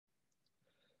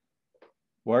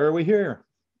Why are we here?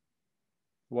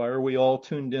 Why are we all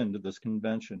tuned in to this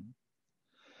convention?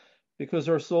 Because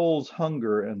our souls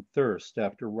hunger and thirst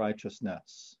after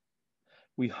righteousness.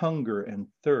 We hunger and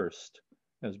thirst,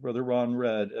 as Brother Ron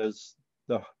read, as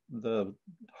the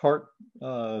heart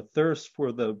thirsts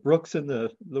for the brooks in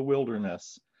the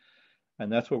wilderness.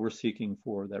 And that's what we're seeking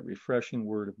for, that refreshing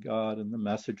word of God and the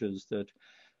messages that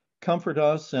comfort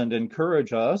us and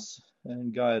encourage us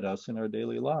and guide us in our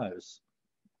daily lives.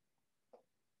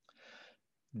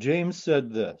 James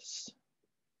said this: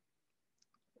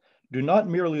 do not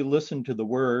merely listen to the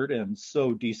word and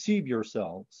so deceive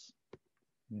yourselves.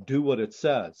 Do what it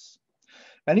says.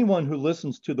 Anyone who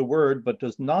listens to the word but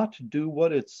does not do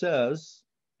what it says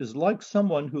is like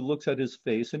someone who looks at his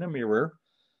face in a mirror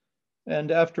and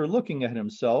after looking at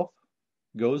himself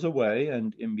goes away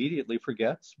and immediately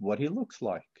forgets what he looks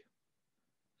like.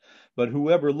 But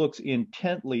whoever looks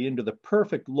intently into the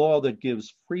perfect law that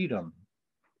gives freedom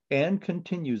and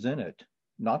continues in it,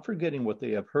 not forgetting what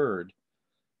they have heard,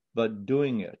 but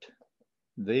doing it,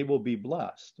 they will be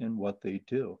blessed in what they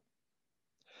do.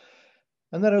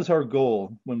 And that is our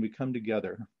goal when we come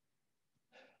together.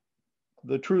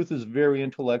 The truth is very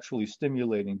intellectually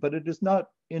stimulating, but it is not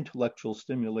intellectual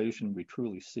stimulation we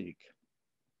truly seek.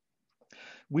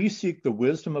 We seek the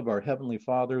wisdom of our Heavenly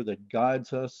Father that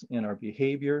guides us in our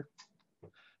behavior,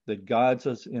 that guides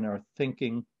us in our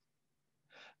thinking,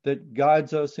 that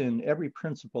guides us in every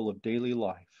principle of daily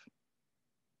life.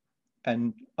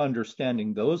 And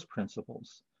understanding those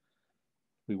principles,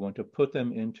 we want to put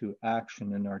them into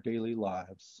action in our daily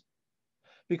lives,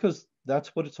 because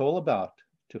that's what it's all about,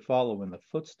 to follow in the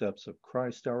footsteps of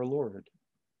Christ our Lord.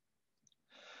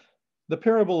 The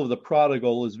parable of the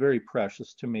prodigal is very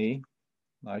precious to me.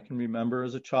 I can remember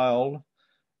as a child,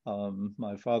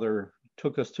 my father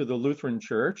took us to the Lutheran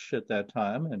church at that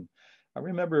time, and I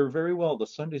remember very well the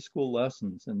Sunday school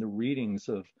lessons and the readings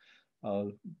of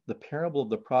the parable of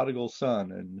the prodigal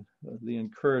son and the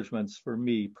encouragements for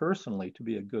me personally to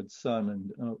be a good son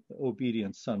and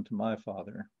obedient son to my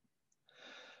father.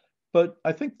 But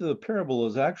I think the parable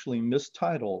is actually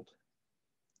mistitled.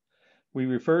 We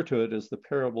refer to it as the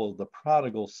parable of the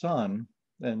prodigal son,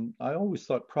 and I always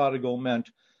thought prodigal meant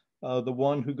the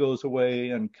one who goes away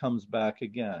and comes back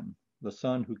again, the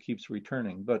son who keeps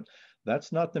returning. But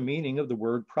that's not the meaning of the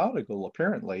word prodigal,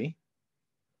 apparently.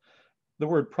 The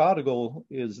word prodigal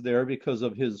is there because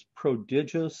of his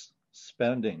prodigious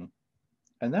spending.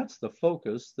 And that's the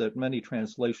focus that many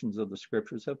translations of the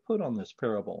scriptures have put on this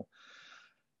parable.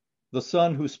 The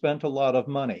son who spent a lot of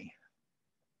money.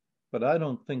 But I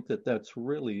don't think that that's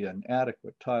really an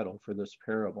adequate title for this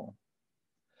parable.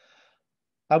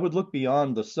 I would look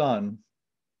beyond the son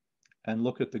and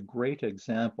look at the great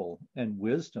example and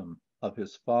wisdom of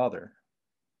his father.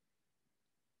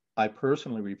 I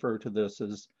personally refer to this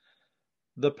as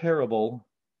the parable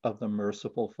of the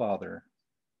merciful Father.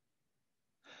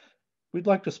 We'd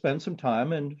like to spend some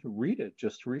time and read it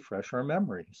just to refresh our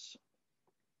memories.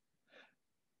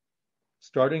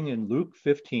 Starting in Luke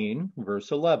 15,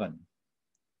 verse 11.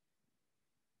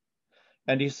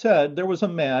 And he said, there was a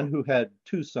man who had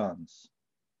 2 sons.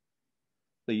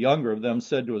 The younger of them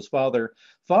said to his father,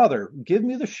 Father, give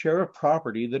me the share of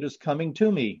property that is coming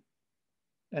to me.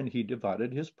 And he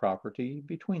divided his property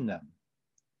between them.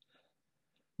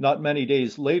 Not many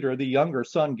days later, the younger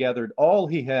son gathered all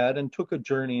he had and took a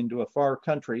journey into a far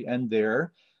country, and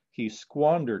there he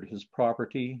squandered his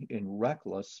property in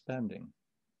reckless spending.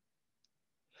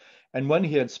 And when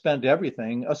he had spent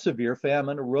everything, a severe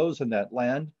famine arose in that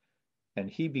land, and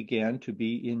he began to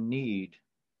be in need.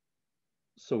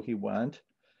 So he went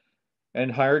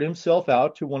and hired himself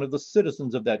out to one of the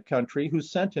citizens of that country, who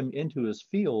sent him into his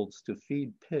fields to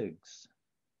feed pigs.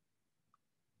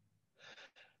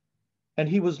 And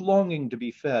he was longing to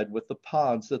be fed with the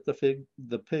pods that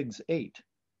the pigs ate,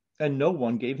 and no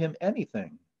one gave him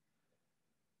anything.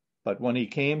 But when he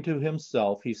came to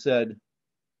himself, he said,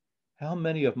 how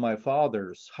many of my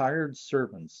father's hired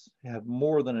servants have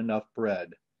more than enough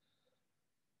bread?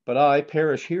 But I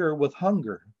perish here with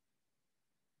hunger.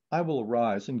 I will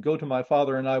arise and go to my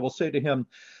father, and I will say to him,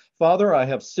 Father, I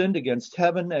have sinned against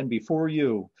heaven and before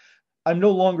you. I'm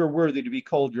no longer worthy to be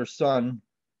called your son.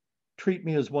 Treat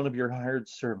me as one of your hired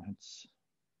servants.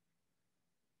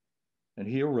 And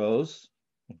he arose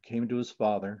and came to his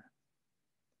father.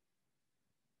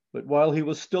 But while he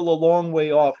was still a long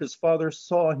way off, his father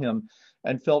saw him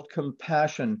and felt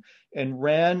compassion and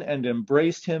ran and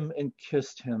embraced him and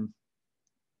kissed him.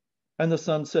 And the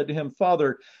son said to him,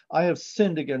 Father, I have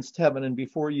sinned against heaven and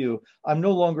before you. I'm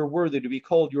no longer worthy to be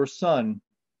called your son.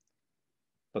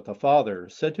 But the father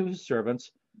said to his servants,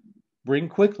 bring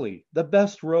quickly the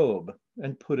best robe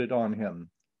and put it on him,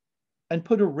 and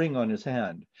put a ring on his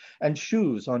hand, and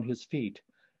shoes on his feet,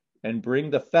 and bring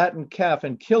the fattened calf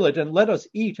and kill it, and let us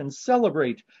eat and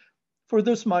celebrate. For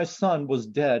this my son was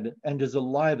dead and is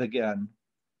alive again.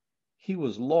 He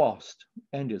was lost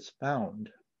and is found."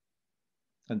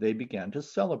 And they began to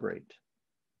celebrate.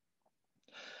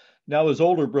 Now his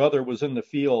older brother was in the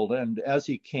field, and as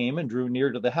he came and drew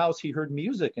near to the house, he heard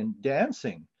music and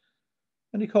dancing.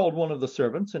 And he called one of the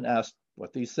servants and asked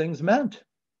what these things meant.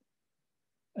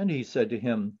 And he said to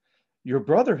him, "Your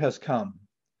brother has come,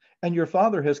 and your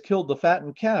father has killed the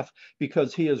fattened calf,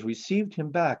 because he has received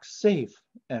him back safe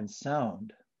and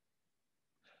sound."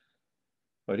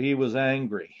 But he was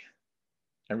angry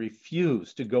and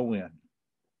refused to go in.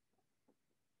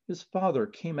 His father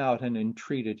came out and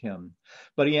entreated him.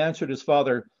 But he answered his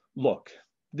father, "Look,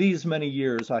 these many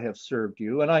years I have served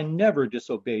you, and I never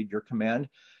disobeyed your command,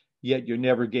 yet you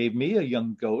never gave me a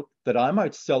young goat that I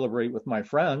might celebrate with my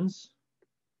friends.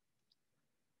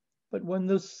 But when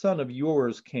this son of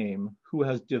yours came, who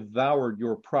has devoured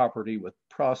your property with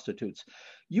prostitutes,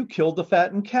 you killed the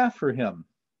fattened calf for him."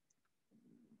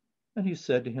 And he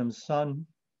said to him, "Son,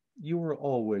 you are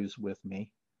always with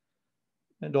me,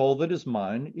 and all that is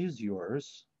mine is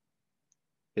yours.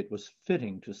 It was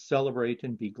fitting to celebrate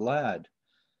and be glad.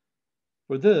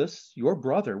 For this your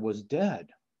brother was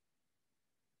dead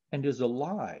and is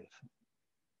alive.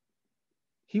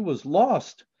 He was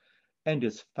lost and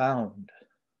is found."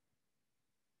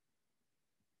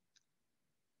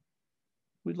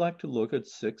 We'd like to look at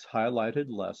 6 highlighted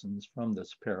lessons from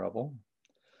this parable.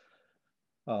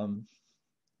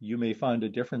 You may find a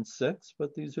different 6,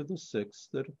 but these are the 6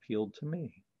 that appealed to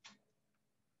me.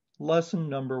 Lesson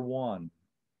number 1.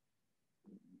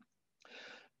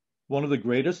 One of the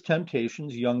greatest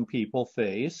temptations young people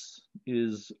face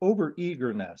is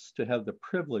overeagerness to have the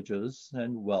privileges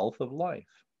and wealth of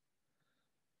life,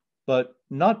 but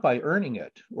not by earning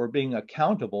it or being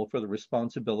accountable for the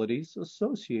responsibilities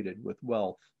associated with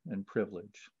wealth and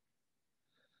privilege.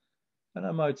 And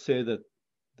I might say that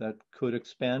could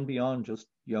expand beyond just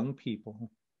young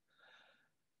people,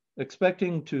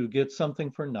 expecting to get something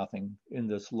for nothing in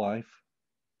this life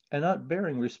and not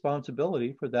bearing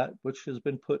responsibility for that which has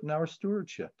been put in our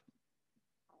stewardship.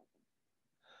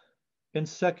 In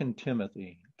 2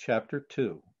 Timothy chapter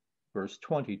 2, verse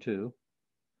 22,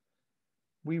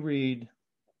 we read,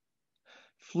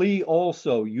 "Flee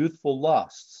also youthful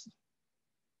lusts,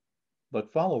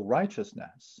 but follow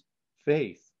righteousness,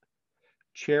 faith,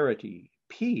 charity,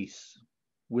 peace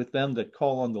with them that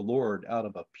call on the Lord out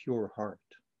of a pure heart."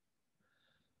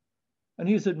 And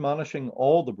he's admonishing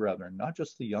all the brethren, not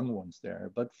just the young ones there,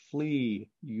 but flee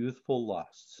youthful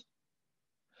lusts.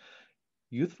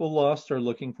 Youthful lusts are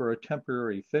looking for a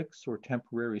temporary fix or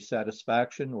temporary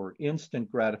satisfaction or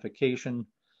instant gratification.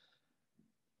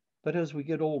 But as we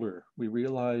get older, we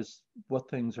realize what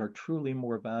things are truly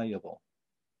more valuable.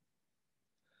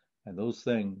 And those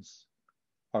things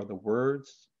are the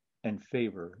words and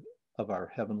favor of our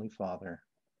Heavenly Father.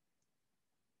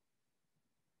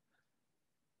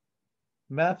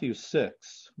 Matthew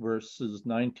 6, verses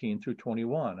 19 through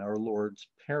 21, our Lord's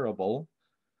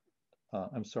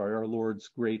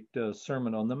great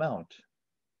Sermon on the Mount.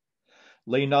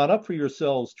 "Lay not up for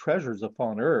yourselves treasures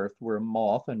upon earth, where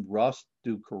moth and rust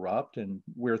do corrupt, and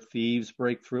where thieves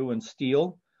break through and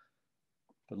steal.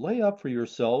 But lay up for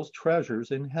yourselves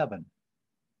treasures in heaven,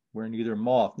 where neither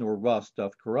moth nor rust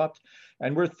doth corrupt,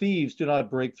 and where thieves do not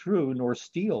break through nor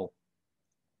steal.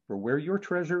 For where your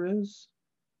treasure is,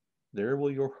 there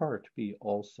will your heart be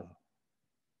also."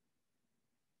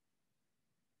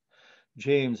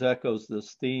 James echoes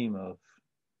this theme of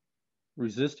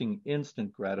resisting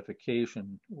instant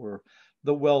gratification or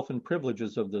the wealth and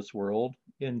privileges of this world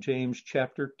in James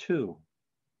chapter 2,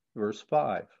 verse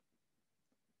 5.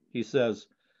 He says,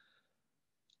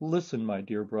 "Listen, my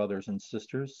dear brothers and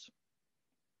sisters.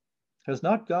 Has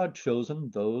not God chosen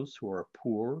those who are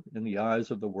poor in the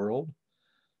eyes of the world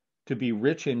to be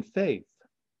rich in faith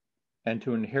and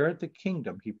to inherit the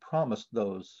kingdom he promised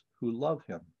those who love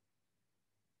him?"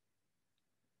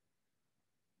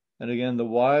 And again, the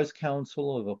wise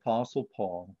counsel of Apostle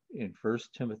Paul in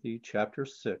 1 Timothy chapter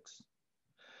 6,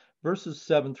 verses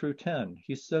 7 through 10,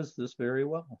 he says this very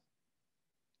well.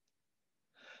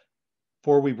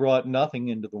 "For we brought nothing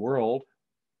into the world,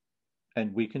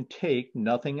 and we can take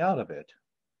nothing out of it.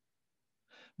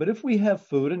 But if we have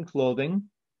food and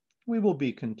clothing, we will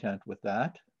be content with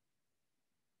that.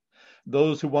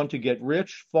 Those who want to get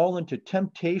rich fall into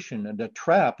temptation and a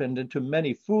trap and into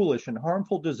many foolish and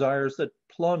harmful desires that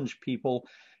plunge people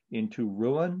into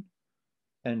ruin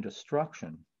and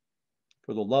destruction.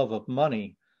 For the love of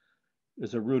money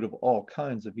is a root of all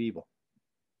kinds of evil.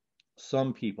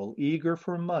 Some people, eager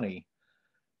for money,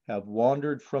 have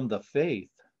wandered from the faith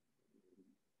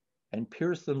and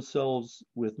pierced themselves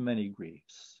with many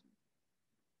griefs.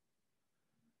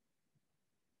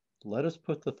 Let us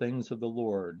put the things of the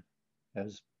Lord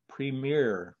as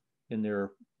premier in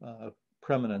their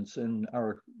preeminence in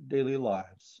our daily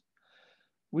lives.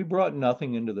 We brought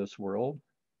nothing into this world,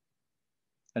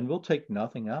 and we'll take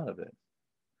nothing out of it.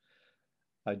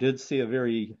 I did see a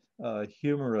very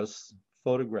humorous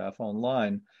photograph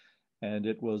online, and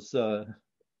it was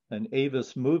an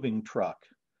Avis moving truck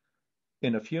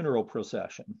in a funeral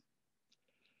procession.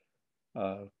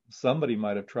 Somebody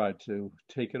might have tried to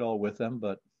take it all with them,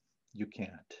 but you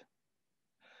can't.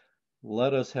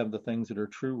 Let us have the things that are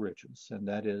true riches, and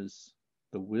that is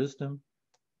the wisdom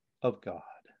of God.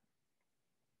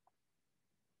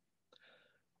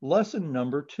 Lesson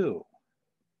number 2.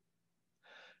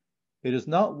 It is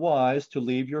not wise to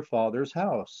leave your father's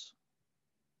house.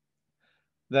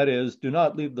 That is, do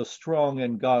not leave the strong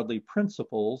and godly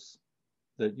principles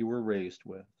that you were raised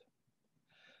with.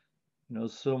 You know,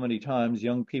 so many times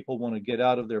young people want to get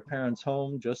out of their parents'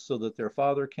 home just so that their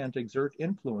father can't exert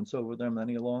influence over them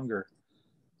any longer.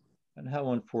 And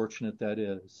how unfortunate that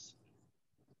is.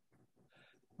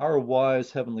 Our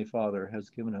wise Heavenly Father has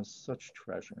given us such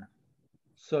treasure,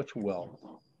 such wealth.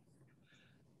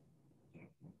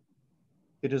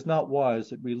 It is not wise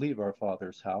that we leave our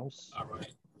Father's house. All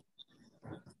right.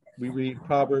 We read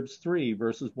Proverbs 3,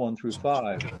 verses 1 through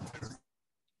 5.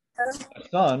 My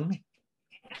son,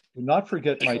 do not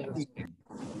forget my teaching,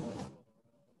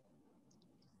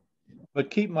 but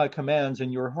keep my commands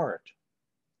in your heart,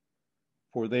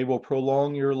 for they will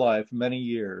prolong your life many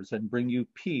years and bring you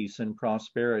peace and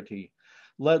prosperity.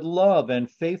 Let love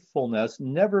and faithfulness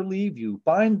never leave you.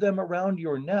 Bind them around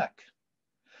your neck.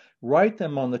 Write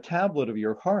them on the tablet of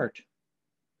your heart.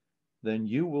 Then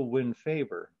you will win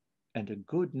favor and a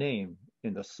good name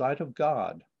in the sight of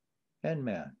God and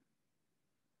man.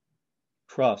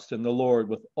 Trust in the Lord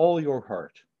with all your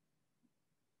heart,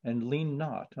 and lean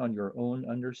not on your own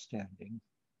understanding.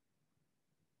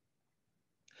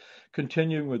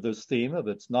 Continuing with this theme of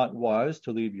it's not wise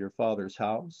to leave your father's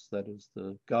house, that is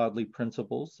the godly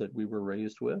principles that we were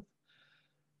raised with.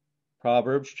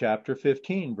 Proverbs chapter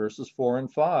 15, verses 4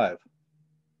 and 5.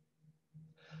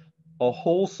 A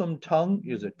wholesome tongue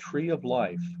is a tree of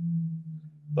life,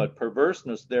 but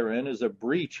perverseness therein is a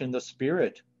breach in the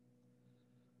spirit.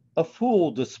 A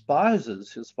fool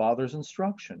despises his father's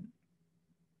instruction,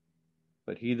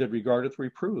 but he that regardeth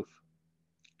reproof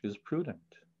is prudent.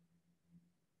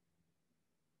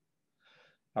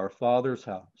 Our Father's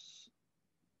house,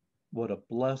 what a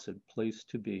blessed place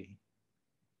to be.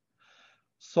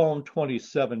 Psalm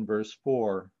 27, verse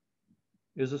 4,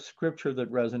 is a scripture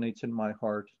that resonates in my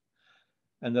heart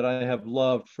and that I have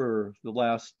loved for the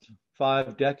last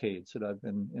 5 decades that I've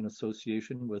been in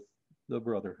association with the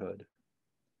Brotherhood.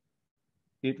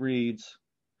 It reads,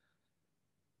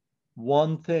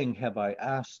 "One thing have I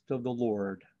asked of the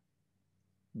Lord,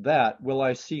 that will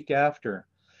I seek after,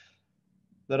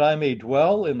 that I may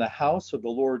dwell in the house of the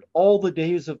Lord all the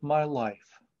days of my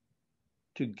life,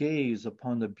 to gaze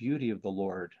upon the beauty of the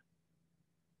Lord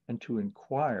and to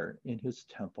inquire in his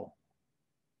temple."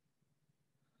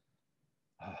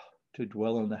 To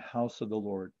dwell in the house of the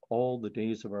Lord all the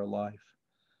days of our life.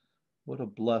 What a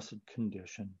blessed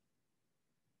condition.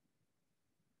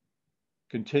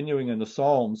 Continuing in the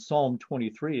Psalms, Psalm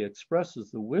 23 expresses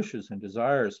the wishes and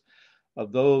desires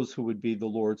of those who would be the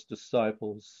Lord's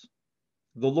disciples.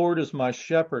 The Lord is my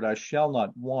shepherd, I shall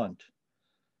not want.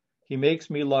 He makes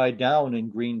me lie down in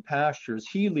green pastures.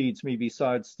 He leads me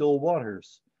beside still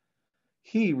waters.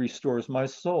 He restores my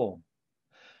soul.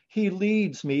 He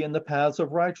leads me in the paths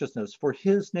of righteousness for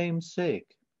his name's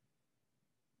sake.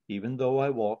 Even though I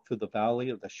walk through the valley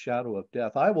of the shadow of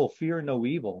death, I will fear no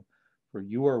evil, for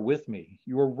you are with me.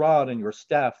 Your rod and your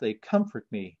staff, they comfort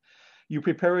me. You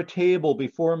prepare a table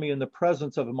before me in the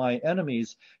presence of my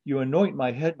enemies. You anoint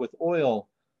my head with oil.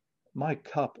 My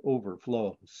cup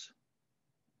overflows.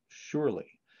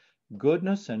 Surely,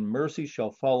 goodness and mercy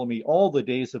shall follow me all the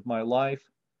days of my life,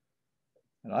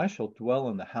 and I shall dwell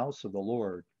in the house of the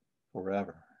Lord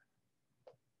forever.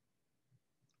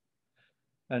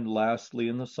 And lastly,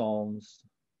 in the Psalms,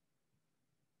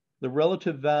 the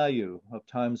relative value of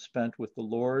time spent with the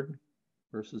Lord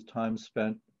versus time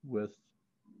spent with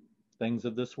things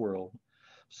of this world.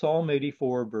 Psalm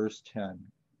 84, verse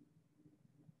 10.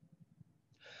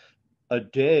 A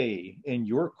day in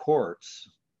your courts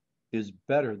is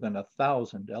better than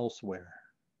 1,000 elsewhere.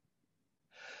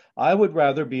 I would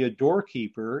rather be a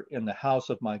doorkeeper in the house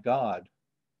of my God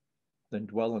than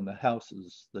dwell in the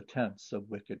houses, the tents of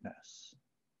wickedness.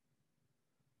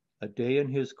 A day in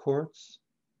his courts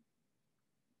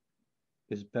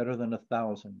is better than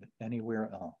 1,000 anywhere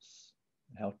else.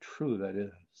 And how true that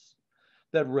is.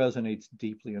 That resonates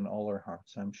deeply in all our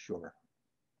hearts, I'm sure.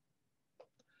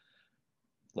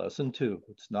 Lesson 2,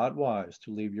 it's not wise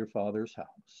to leave your father's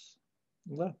house.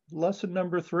 Lesson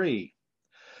number 3,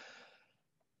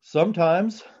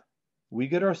 sometimes we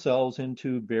get ourselves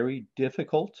into very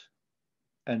difficult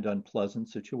and unpleasant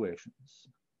situations.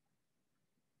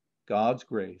 God's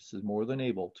grace is more than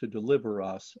able to deliver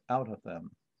us out of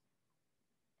them.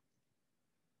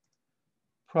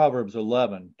 Proverbs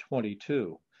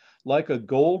 11:22, like a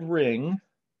gold ring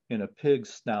in a pig's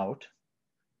snout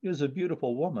is a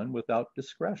beautiful woman without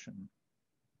discretion.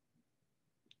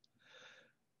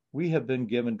 We have been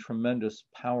given tremendous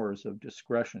powers of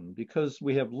discretion because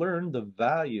we have learned the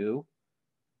value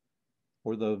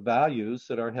or the values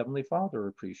that our Heavenly Father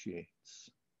appreciates.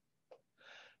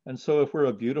 And so if we're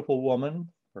a beautiful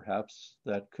woman, perhaps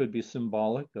that could be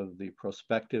symbolic of the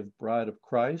prospective bride of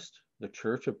Christ, the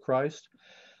Church of Christ.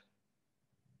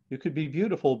 You could be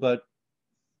beautiful, but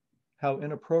how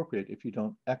inappropriate if you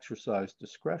don't exercise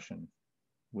discretion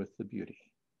with the beauty.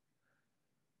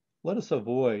 Let us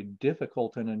avoid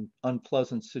difficult and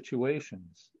unpleasant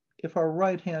situations. If our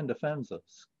right hand offends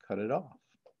us, cut it off.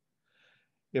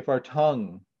 If our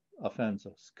tongue offends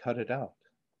us, cut it out.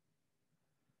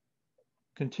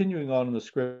 Continuing on in the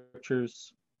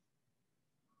scriptures,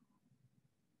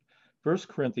 1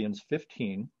 Corinthians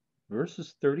 15,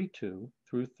 verses 32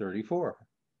 through 34.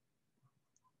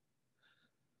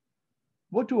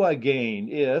 What do I gain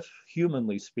if,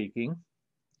 humanly speaking,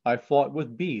 I fought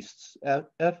with beasts at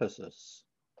Ephesus?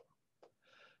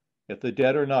 If the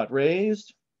dead are not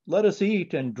raised, let us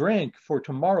eat and drink, for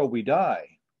tomorrow we die.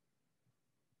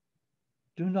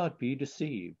 Do not be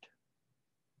deceived.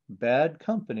 Bad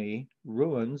company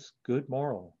ruins good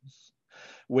morals.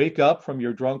 Wake up from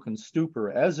your drunken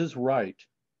stupor, as is right,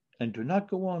 and do not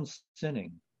go on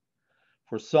sinning,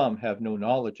 for some have no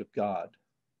knowledge of God,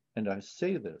 and I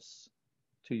say this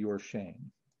to your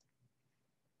shame.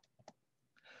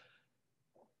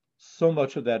 So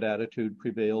much of that attitude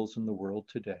prevails in the world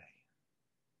today.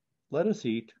 Let us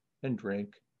eat and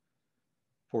drink,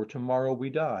 for tomorrow we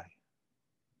die.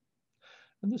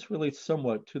 And this relates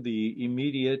somewhat to the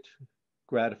immediate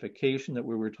gratification that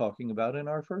we were talking about in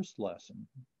our first lesson.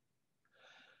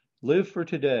 Live for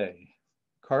today.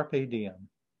 Carpe diem.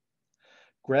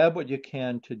 Grab what you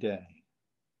can today.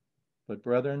 But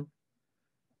brethren,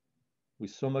 we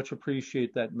so much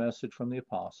appreciate that message from the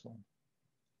apostle.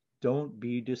 Don't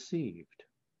be deceived.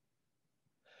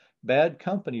 Bad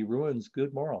company ruins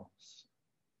good morals.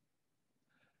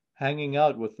 Hanging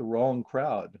out with the wrong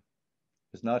crowd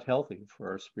is not healthy for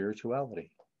our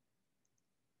spirituality.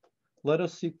 Let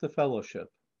us seek the fellowship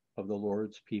of the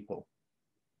Lord's people.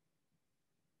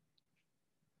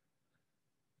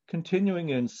 Continuing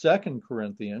in 2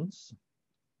 Corinthians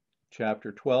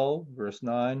chapter 12, verse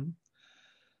 9,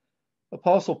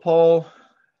 Apostle Paul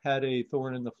had a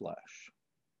thorn in the flesh.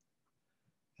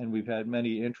 And we've had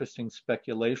many interesting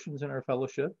speculations in our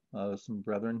fellowship. Some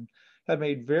brethren have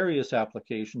made various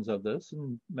applications of this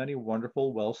in many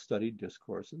wonderful, well-studied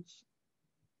discourses.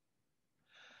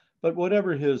 But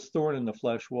whatever his thorn in the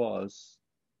flesh was,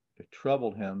 it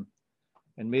troubled him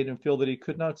and made him feel that he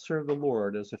could not serve the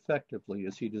Lord as effectively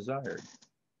as he desired.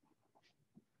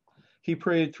 He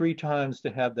prayed 3 times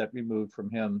to have that removed from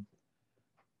him,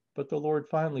 but the Lord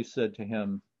finally said to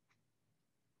him,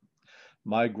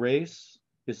 "My grace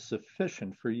is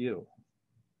sufficient for you,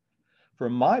 for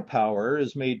my power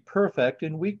is made perfect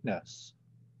in weakness.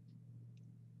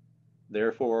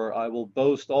 Therefore, I will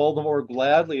boast all the more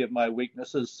gladly of my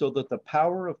weaknesses, so that the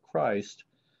power of Christ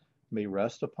may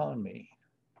rest upon me."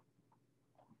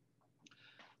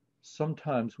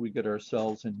 Sometimes we get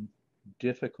ourselves in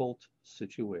difficult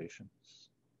situations,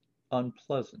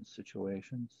 unpleasant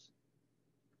situations.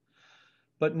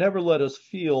 But never let us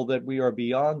feel that we are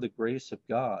beyond the grace of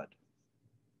God.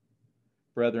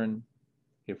 Brethren,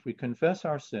 if we confess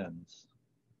our sins,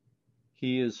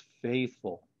 he is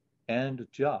faithful and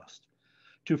just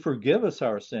to forgive us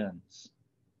our sins,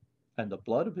 and the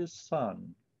blood of his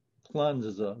Son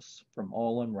cleanses us from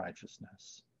all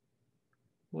unrighteousness.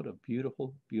 What a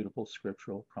beautiful, beautiful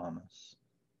scriptural promise.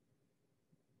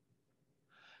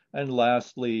 And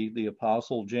lastly, the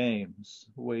Apostle James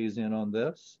weighs in on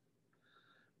this.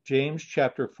 James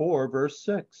chapter 4, verse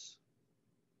 6.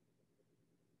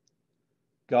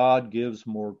 God gives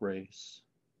more grace.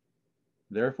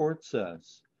 Therefore it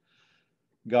says,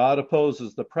 God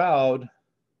opposes the proud,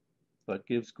 but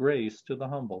gives grace to the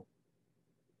humble.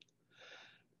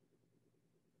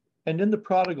 And in the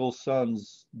prodigal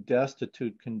son's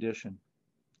destitute condition,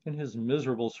 in his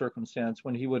miserable circumstance,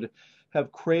 when he would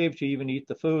have craved to even eat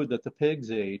the food that the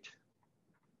pigs ate,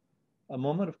 a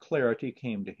moment of clarity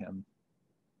came to him.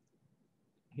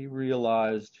 He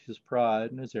realized his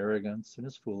pride and his arrogance and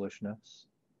his foolishness,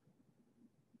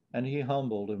 and he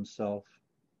humbled himself.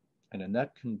 And in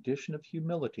that condition of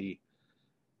humility,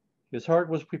 his heart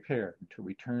was prepared to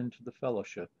return to the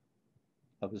fellowship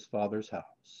of his Father's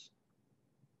house.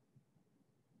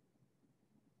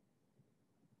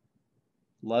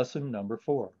 Lesson number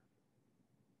 4.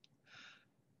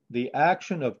 The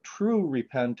action of true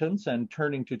repentance and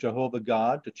turning to Jehovah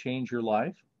God to change your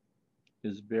life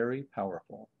is very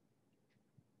powerful.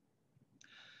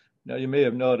 Now, you may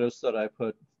have noticed that I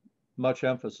put much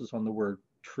emphasis on the word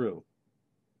true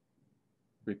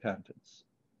repentance,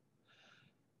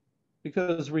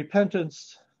 because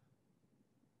repentance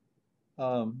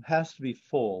has to be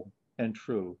full and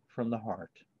true from the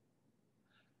heart.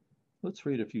 Let's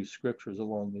read a few scriptures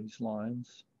along these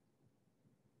lines.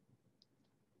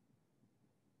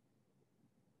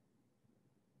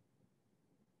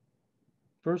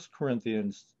 First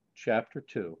Corinthians chapter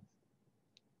 2.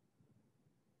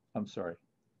 I'm sorry.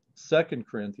 2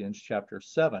 Corinthians chapter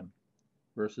 7,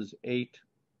 verses 8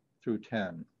 through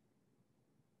 10.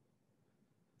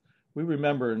 We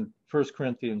remember in 1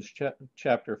 Corinthians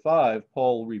chapter 5,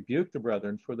 Paul rebuked the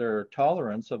brethren for their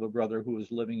tolerance of a brother who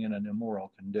was living in an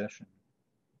immoral condition.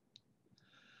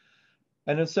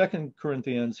 And in 2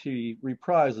 Corinthians, he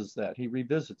reprises that, he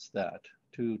revisits that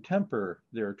to temper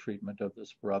their treatment of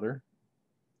this brother,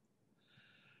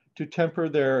 to temper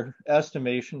their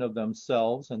estimation of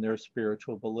themselves and their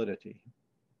spiritual validity.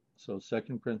 So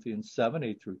 2 Corinthians 7,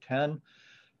 8 through 10.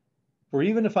 For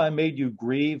even if I made you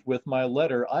grieve with my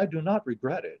letter, I do not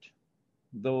regret it,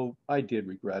 though I did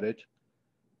regret it.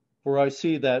 For I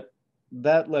see that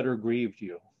that letter grieved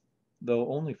you, though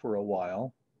only for a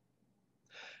while.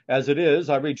 As it is,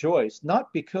 I rejoice,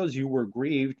 not because you were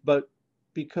grieved, but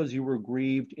because you were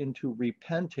grieved into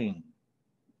repenting.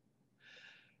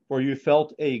 For you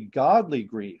felt a godly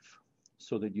grief,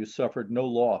 so that you suffered no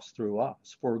loss through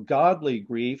us. For godly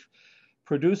grief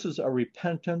produces a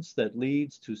repentance that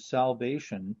leads to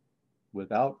salvation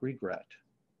without regret,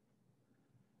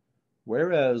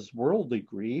 whereas worldly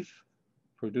grief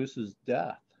produces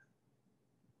death.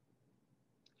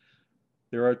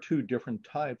 There are two different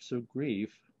types of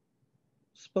grief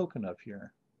spoken of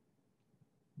here: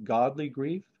 godly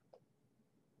grief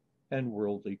and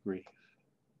worldly grief.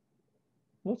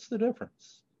 What's the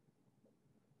difference?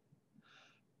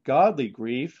 Godly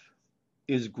grief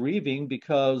is grieving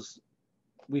because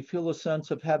we feel a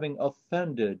sense of having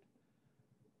offended,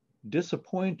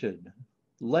 disappointed,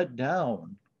 let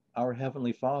down our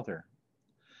Heavenly Father,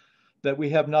 that we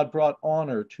have not brought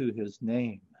honor to His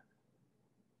name.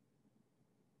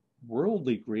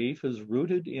 Worldly grief is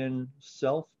rooted in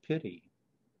self-pity.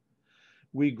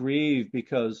 We grieve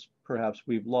because perhaps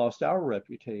we've lost our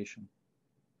reputation.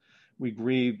 We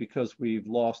grieve because we've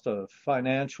lost a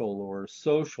financial or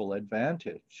social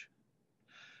advantage.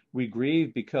 We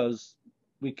grieve because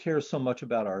we care so much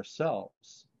about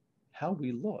ourselves, how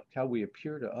we look, how we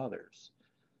appear to others.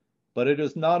 But it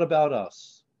is not about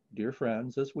us, dear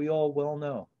friends, as we all well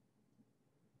know.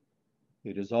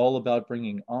 It is all about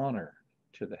bringing honor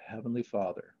to the Heavenly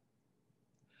Father.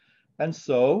 And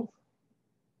so,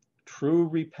 true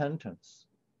repentance,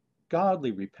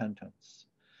 godly repentance,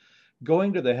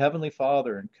 going to the Heavenly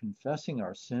Father and confessing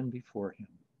our sin before Him,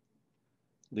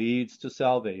 leads to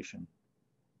salvation.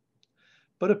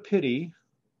 But a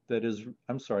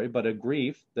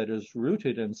grief that is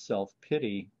rooted in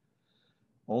self-pity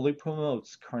only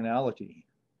promotes carnality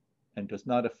and does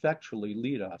not effectually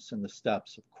lead us in the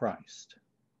steps of Christ.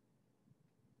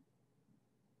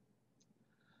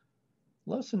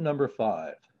 Lesson number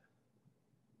 5.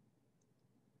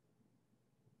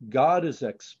 God is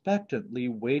expectantly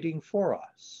waiting for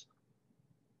us.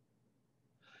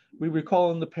 We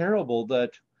recall in the parable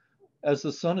that as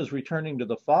the son is returning to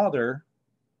the father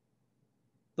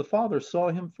saw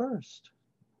him first.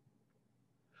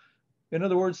 In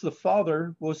other words, the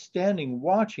father was standing,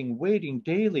 watching, waiting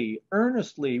daily,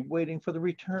 earnestly waiting for the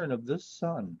return of this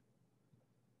son.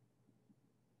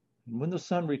 And when the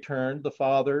son returned, the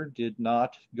father did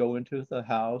not go into the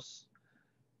house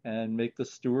and make the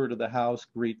steward of the house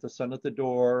greet the son at the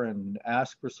door and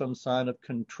ask for some sign of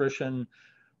contrition,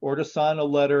 or to sign a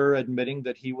letter admitting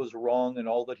that he was wrong in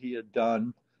all that he had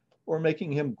done, or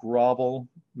making him grovel,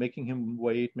 making him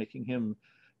wait, making him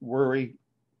worry.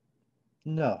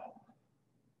 No.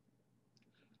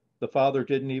 The father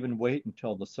didn't even wait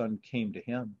until the son came to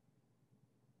him.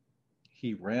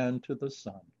 He ran to the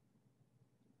son.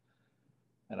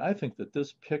 And I think that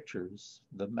this pictures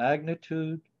the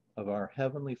magnitude of our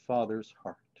Heavenly Father's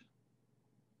heart.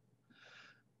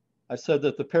 I said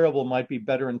that the parable might be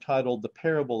better entitled The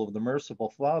Parable of the Merciful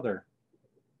Father,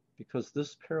 because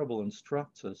this parable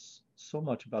instructs us so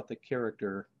much about the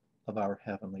character of our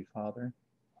Heavenly Father.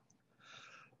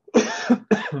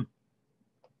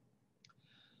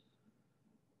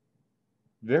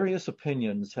 Various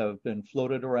opinions have been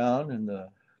floated around in the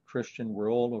Christian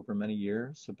world over many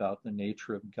years about the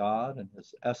nature of God and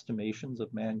his estimations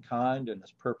of mankind and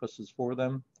his purposes for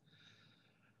them.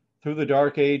 Through the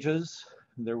Dark Ages,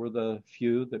 there were the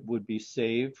few that would be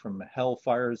saved from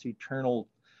hellfire's eternal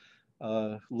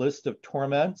list of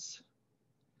torments,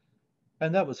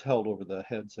 and that was held over the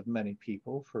heads of many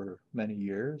people for many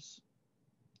years.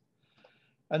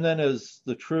 And then as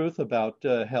the truth about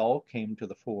hell came to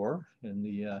the fore in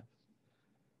the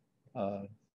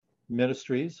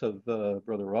ministries of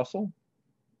Brother Russell,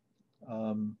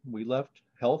 we left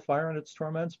hellfire and its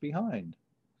torments behind.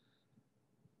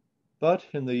 But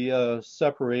in the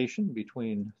separation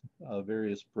between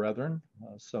various brethren,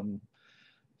 some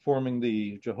forming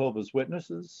the Jehovah's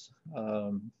Witnesses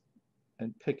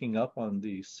and picking up on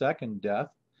the second death,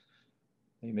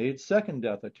 they made second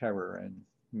death a terror and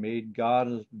made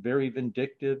God a very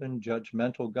vindictive and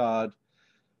judgmental God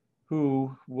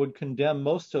who would condemn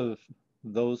most of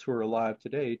those who are alive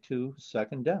today to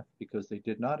second death because they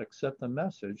did not accept the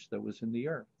message that was in the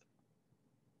earth.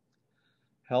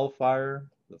 Hellfire,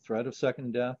 the threat of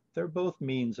second death, they're both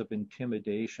means of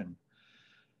intimidation.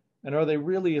 And are they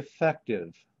really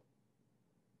effective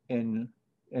in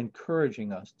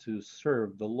encouraging us to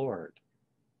serve the Lord?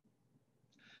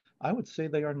 I would say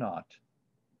they are not.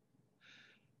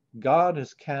 God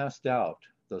has cast out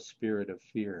the spirit of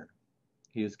fear.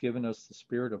 He has given us the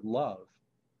spirit of love,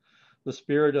 the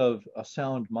spirit of a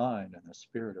sound mind, and the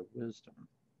spirit of wisdom.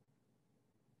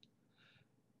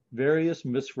 Various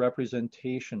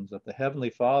misrepresentations of the Heavenly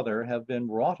Father have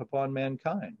been wrought upon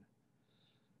mankind.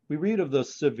 We read of the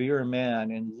severe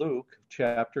man in Luke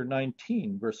chapter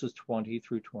 19, verses 20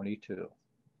 through 22.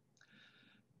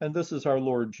 And this is our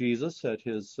Lord Jesus at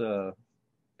his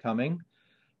coming,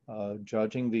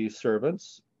 judging the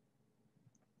servants.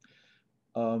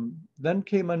 Then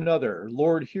came another,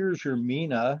 Lord, here's your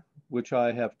mina, which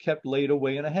I have kept laid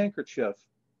away in a handkerchief,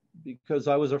 because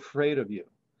I was afraid of you,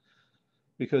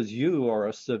 because you are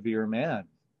a severe man.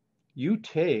 You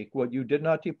take what you did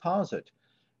not deposit,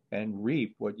 and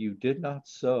reap what you did not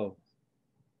sow.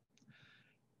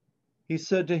 He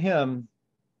said to him,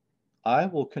 I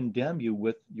will condemn you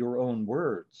with your own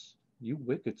words, you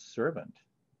wicked servant.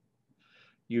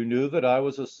 You knew that I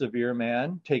was a severe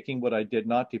man, taking what I did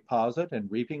not deposit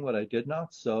and reaping what I did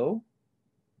not sow.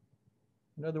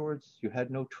 In other words, you had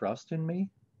no trust in me.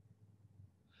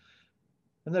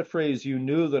 And that phrase, you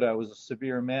knew that I was a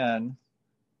severe man,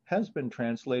 has been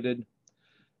translated,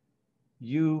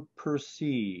 you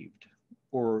perceived,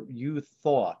 or you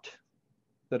thought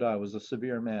that I was a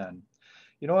severe man.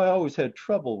 You know, I always had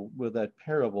trouble with that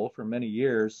parable for many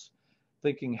years,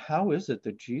 thinking, how is it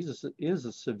that Jesus is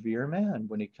a severe man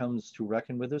when he comes to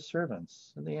reckon with his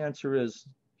servants? And the answer is,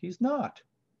 he's not.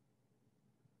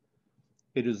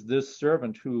 It is this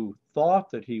servant who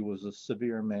thought that he was a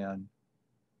severe man,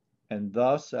 and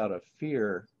thus, out of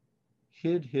fear,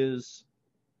 hid his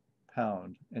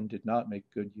pound and did not make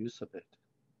good use of it.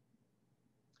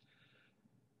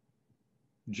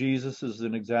 Jesus is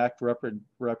an exact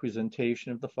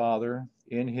representation of the Father.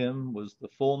 In him was the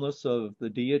fullness of the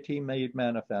deity made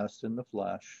manifest in the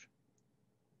flesh.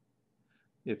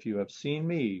 If you have seen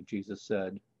me, Jesus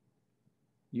said,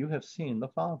 you have seen the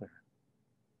Father.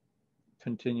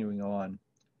 Continuing on.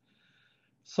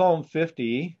 Psalm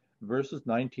 50, verses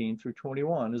 19 through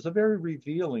 21, is a very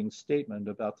revealing statement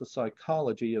about the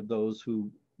psychology of those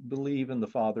who believe in the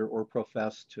Father or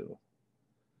profess to.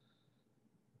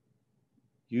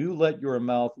 You let your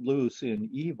mouth loose in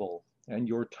evil, and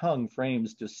your tongue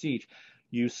frames deceit.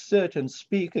 You sit and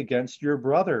speak against your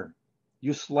brother.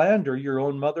 You slander your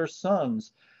own mother's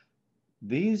sons.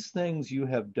 These things you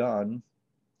have done,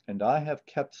 and I have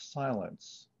kept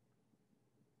silence.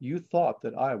 You thought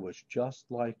that I was just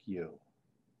like you.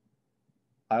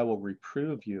 I will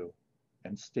reprove you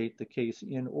and state the case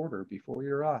in order before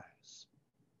your eyes.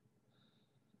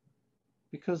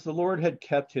 Because the Lord had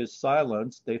kept his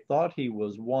silence, they thought he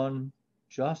was one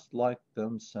just like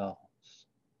themselves.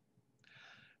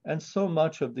 And so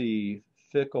much of the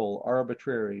fickle,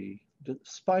 arbitrary,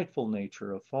 spiteful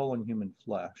nature of fallen human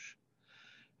flesh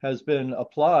has been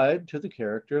applied to the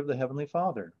character of the Heavenly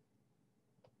Father.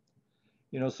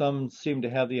 You know, some seem to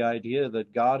have the idea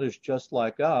that God is just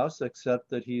like us, except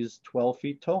that he's 12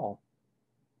 feet tall.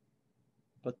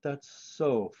 but that's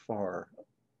so far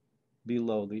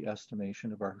below the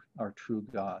estimation of our true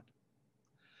God.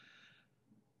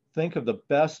 Think of the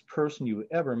best person you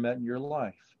ever met in your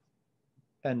life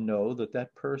and know that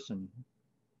that person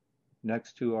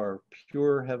next to our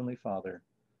pure Heavenly Father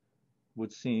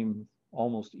would seem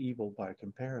almost evil by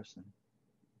comparison.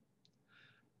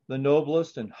 The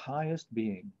noblest and highest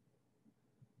being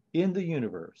in the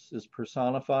universe is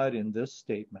personified in this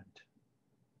statement: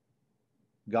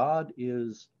 God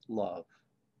is love.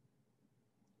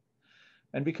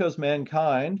 And because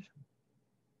mankind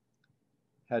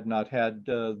had not had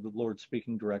the Lord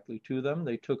speaking directly to them,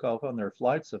 they took off on their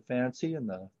flights of fancy and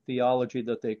the theology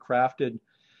that they crafted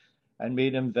and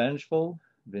made him vengeful,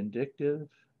 vindictive,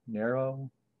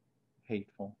 narrow,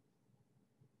 hateful.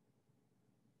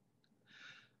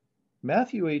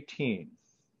 Matthew 18,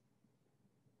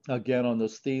 again on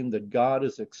this theme that God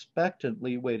is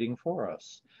expectantly waiting for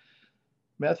us.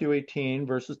 Matthew 18,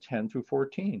 verses 10 through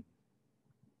 14.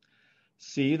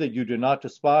 See that you do not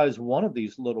despise one of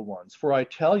these little ones, for I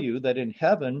tell you that in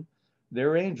heaven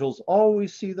their angels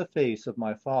always see the face of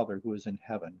my Father who is in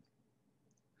heaven.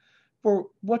 For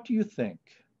what do you think?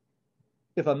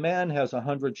 If a man has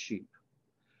 100 sheep,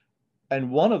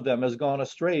 and one of them has gone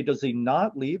astray, does he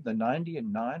not leave the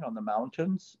 99 on the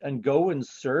mountains and go in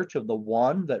search of the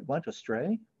one that went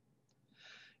astray?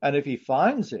 And if he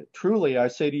finds it, truly I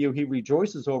say to you, he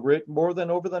rejoices over it more than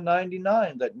over the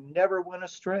 99 that never went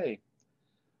astray.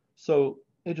 So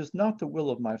it is not the will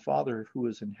of my Father who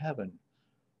is in heaven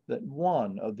that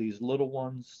one of these little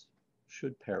ones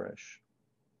should perish.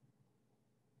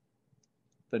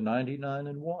 The 99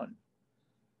 and 1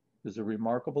 is a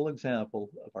remarkable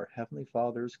example of our Heavenly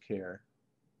Father's care.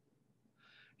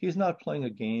 He's not playing a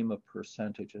game of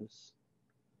percentages.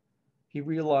 He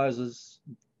realizes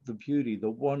the beauty, the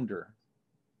wonder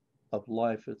of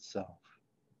life itself,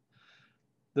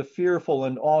 the fearful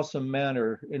and awesome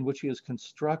manner in which he has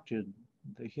constructed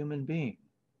the human being.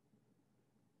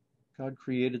 God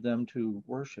created them to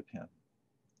worship him.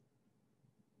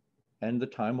 And the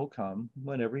time will come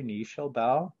when every knee shall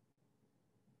bow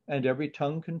and every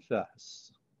tongue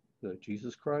confess that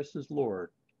Jesus Christ is Lord,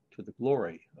 to the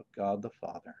glory of God the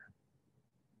Father.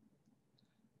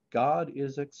 God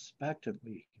is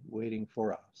expectantly waiting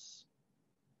for us.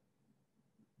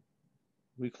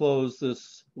 We close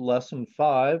this lesson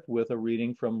 5 with a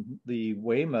reading from the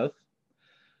Weymouth.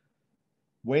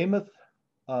 Weymouth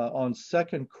on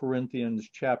 2 Corinthians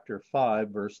chapter 5,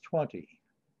 verse 20.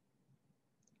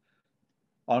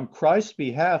 On Christ's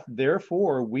behalf,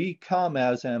 therefore, we come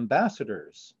as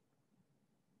ambassadors,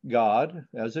 God,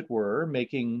 as it were,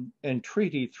 making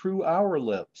entreaty through our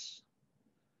lips.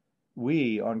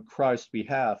 We, on Christ's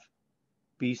behalf,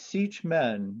 beseech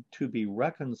men to be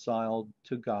reconciled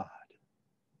to God.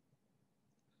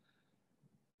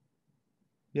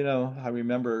 You know, I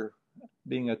remember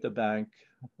being at the bank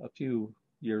a few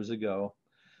years ago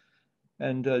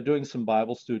and doing some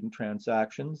Bible student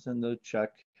transactions, and the check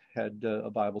had a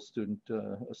Bible Student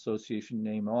Association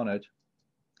name on it.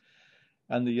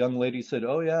 And the young lady said,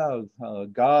 "Oh yeah,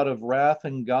 God of wrath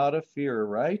and God of fear,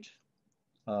 right?"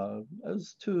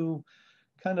 As to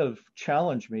kind of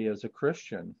challenge me as a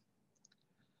Christian.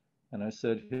 And I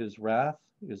said, "His wrath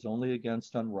is only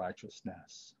against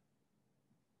unrighteousness."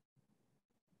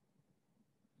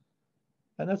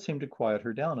 And that seemed to quiet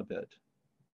her down a bit.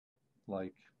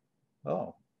 Like,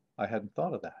 oh, I hadn't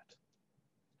thought of that.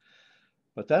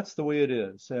 But that's the way it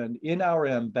is. And in our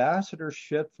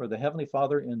ambassadorship for the Heavenly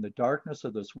Father in the darkness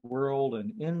of this world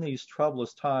and in these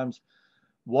troublous times,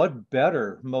 what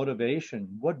better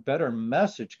motivation, what better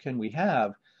message can we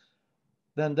have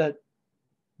than that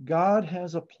God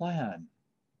has a plan?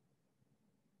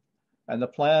 And the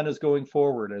plan is going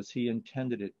forward as He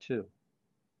intended it to.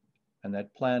 And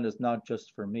that plan is not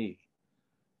just for me.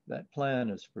 That plan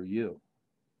is for you.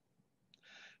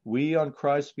 We, on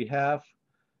Christ's behalf,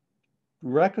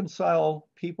 reconcile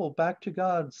people back to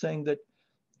God, saying that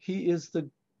He is the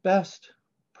best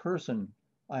person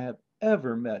I have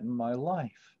ever met in my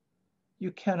life. You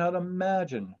cannot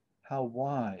imagine how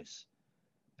wise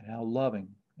and how loving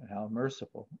and how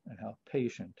merciful and how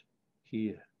patient He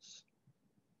is.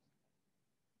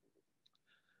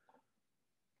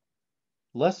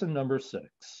 Lesson number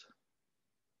 6,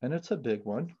 and it's a big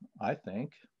one, I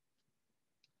think.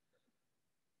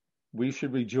 We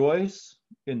should rejoice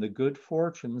in the good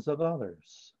fortunes of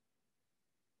others.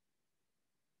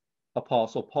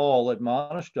 Apostle Paul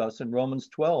admonished us in Romans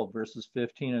 12, verses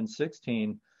 15 and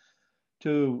 16,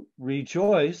 to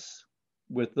rejoice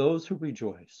with those who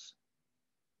rejoice,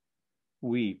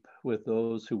 weep with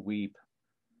those who weep,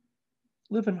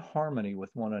 live in harmony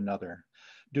with one another.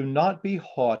 Do not be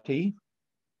haughty,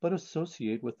 but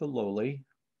associate with the lowly.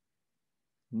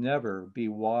 Never be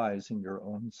wise in your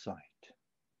own sight.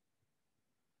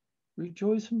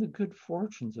 Rejoice in the good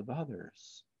fortunes of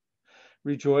others.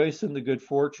 Rejoice in the good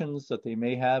fortunes that they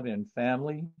may have in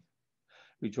family.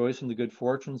 Rejoice in the good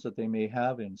fortunes that they may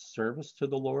have in service to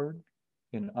the Lord,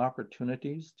 in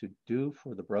opportunities to do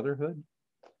for the brotherhood.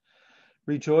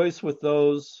 Rejoice with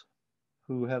those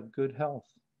who have good health,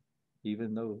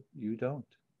 even though you don't.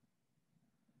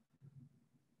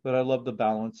 But I love the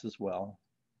balance as well,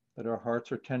 that our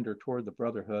hearts are tender toward the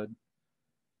brotherhood,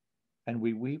 and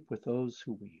we weep with those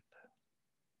who weep.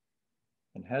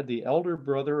 And had the elder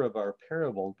brother of our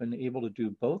parable been able to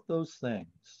do both those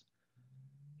things,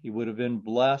 he would have been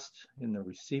blessed in the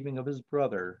receiving of his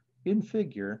brother in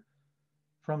figure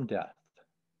from death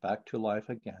back to life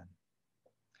again.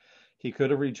 He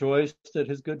could have rejoiced at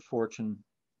his good fortune,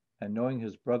 and knowing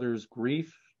his brother's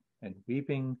grief and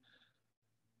weeping,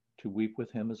 to weep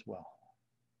with him as well.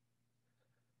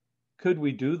 Could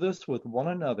we do this with one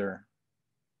another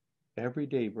every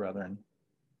day, brethren,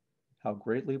 how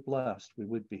greatly blessed we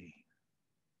would be.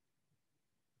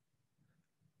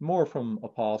 More from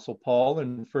Apostle Paul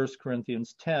in 1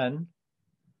 Corinthians 10,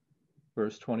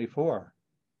 verse 24.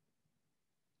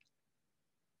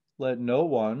 Let no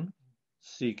one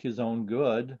seek his own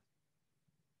good,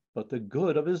 but the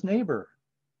good of his neighbor.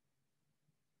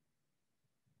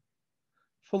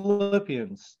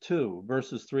 Philippians 2,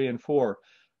 verses 3 and 4.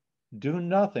 Do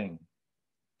nothing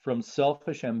from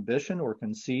selfish ambition or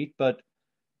conceit, but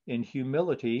in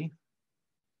humility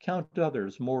count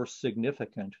others more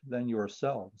significant than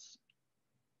yourselves.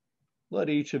 Let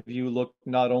each of you look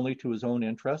not only to his own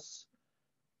interests,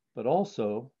 but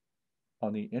also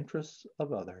on the interests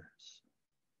of others.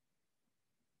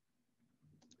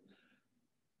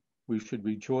 We should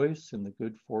rejoice in the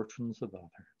good fortunes of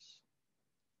others.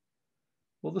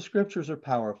 Well, the scriptures are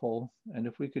powerful, and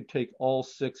if we could take all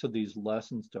 6 of these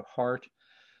lessons to heart,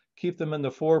 keep them in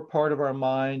the forepart of our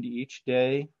mind each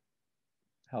day,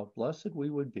 how blessed we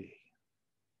would be.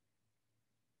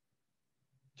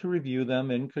 To review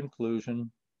them in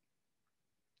conclusion,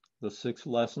 the 6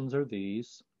 lessons are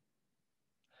these.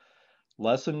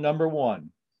 Lesson number 1.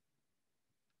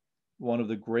 One of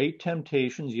the great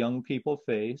temptations young people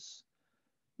face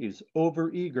is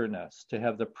overeagerness to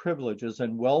have the privileges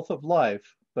and wealth of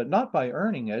life, but not by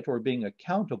earning it or being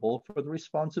accountable for the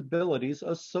responsibilities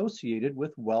associated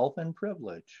with wealth and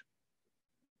privilege.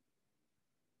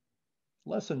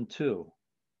 Lesson 2.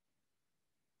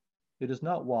 It is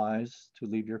not wise to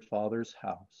leave your father's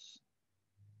house.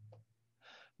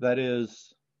 That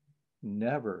is,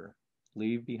 never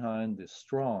leave behind the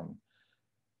strong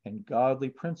and godly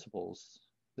principles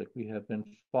that we have been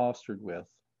fostered with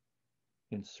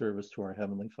in service to our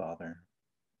Heavenly Father.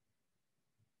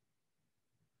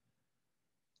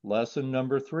 Lesson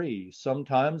number 3.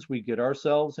 Sometimes we get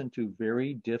ourselves into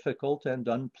very difficult and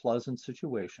unpleasant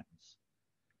situations.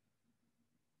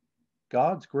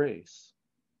 God's grace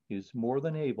is more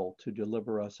than able to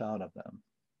deliver us out of them.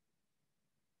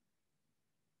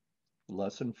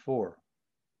 Lesson 4.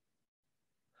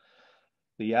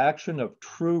 The action of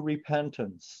true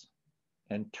repentance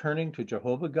and turning to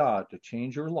Jehovah God to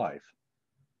change your life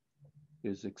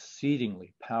is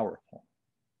exceedingly powerful.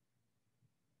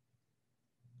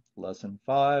 Lesson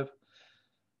 5.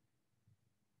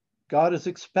 God is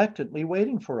expectantly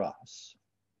waiting for us.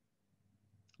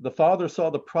 The Father saw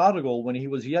the prodigal when he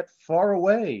was yet far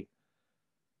away.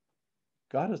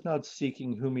 God is not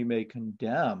seeking whom he may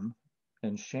condemn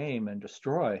and shame and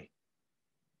destroy,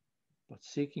 but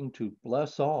seeking to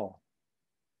bless all.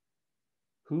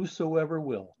 Whosoever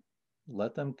will,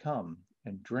 let them come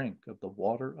and drink of the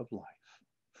water of life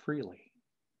freely.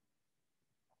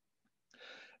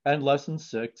 And lesson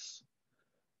 6,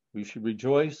 we should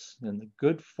rejoice in the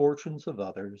good fortunes of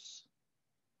others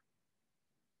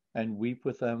and weep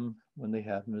with them when they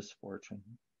have misfortune.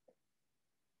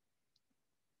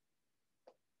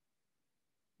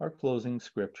 Our closing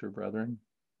scripture, brethren,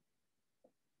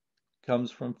 comes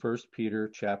from 1 Peter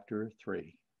chapter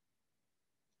 3.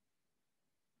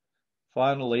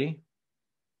 Finally,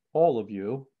 all of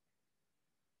you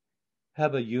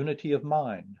have a unity of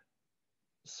mind,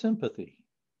 sympathy,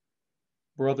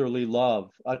 brotherly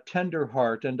love, a tender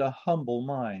heart, and a humble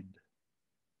mind.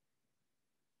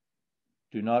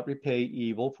 Do not repay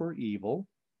evil for evil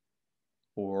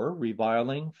or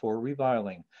reviling for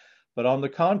reviling, but on the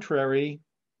contrary,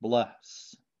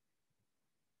 bless.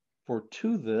 For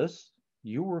to this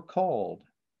you were called,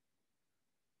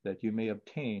 that you may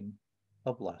obtain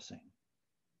a blessing.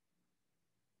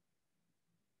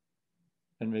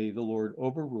 And may the Lord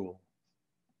overrule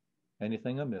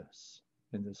anything amiss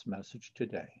in this message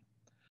today.